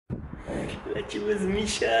Lecimy z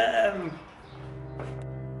Misiem.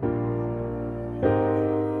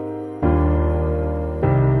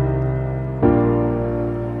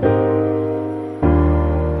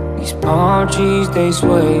 These palm trees, they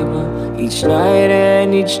sway, but each night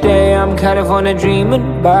and each day I'm California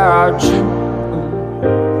dreaming about you.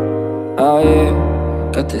 Oh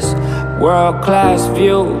yeah, got this world-class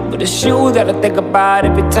view, but it's you that I think about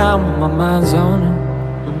every time when my mind's on it.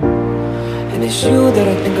 And it's you that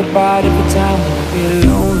I think about every time when I feel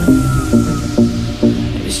alone.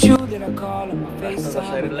 And it's you that I call on my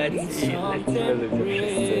FaceTime. Lecimy ludzie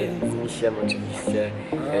wszyscy z Misiem oczywiście.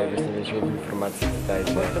 Właśnie mieliśmy informację tutaj,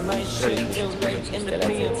 że mieliśmy się oczywiście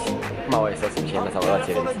lecieć. Mało jest osób dzisiaj na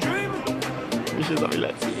samolocie, więc mi się z nami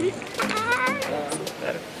leci.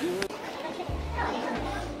 Super.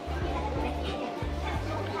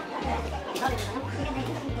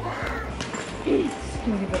 Z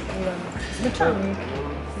Liverpoolem. Z meczami.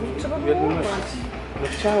 Trzeba było ufać. No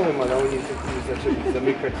chciałem, ale oni zaczęli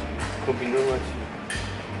zamykać, kombinować.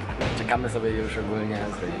 Czekamy sobie już ogólnie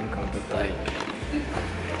z rodzinką tutaj.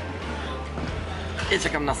 I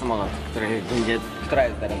czekam na samolot, który będzie... Która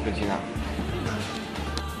jest teraz godzina?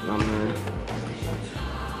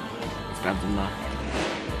 Sprawdzę na...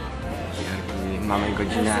 Mamy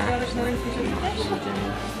godzinę...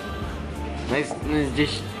 No jest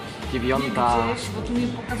gdzieś 9. Bo tu nie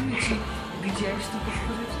pokazuje ci gdzieś, tylko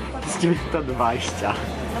pokazuje ci 9:20. Na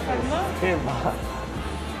pewno? Chyba.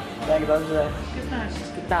 Tak dobrze. 15.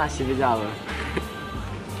 15 wiedziałem.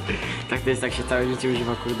 Tak to jest, jak się całe życie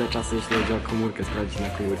używa kurde czasu, jeśli chodzi o komórkę, sprawdzić na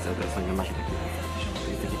komórce, a teraz nagle ma się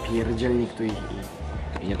taki pierdzielnik tu i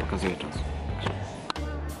nie pokazuje czasu.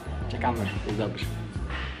 Czekamy, jest dobrze.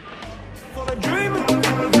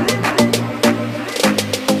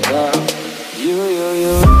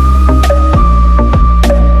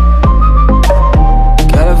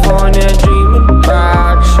 California dreaming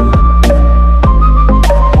about you.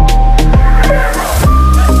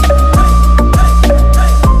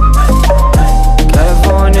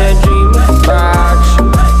 California dreaming about you.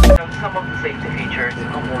 Some of the safety features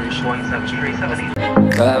on Boeing 737.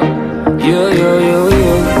 You.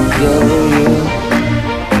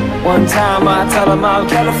 One time I tell them I'm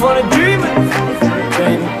California dreaming.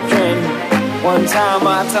 One time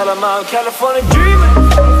I tell them I'm California dreaming.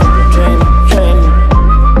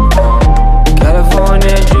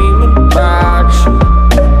 California dreaming about you.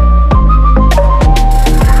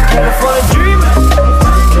 California dreaming.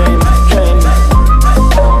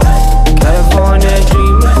 California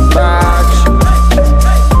dreaming about you.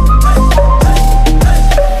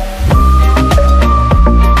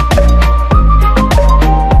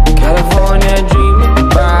 California dreaming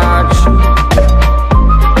about you.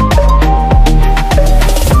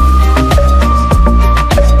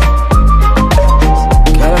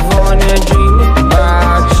 California dreaming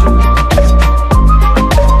about you.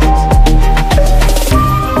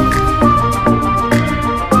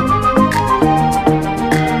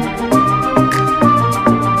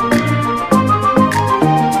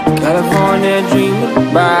 California dreaming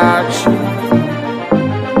about you.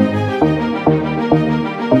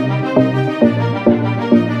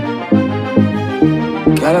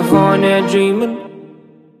 California dreaming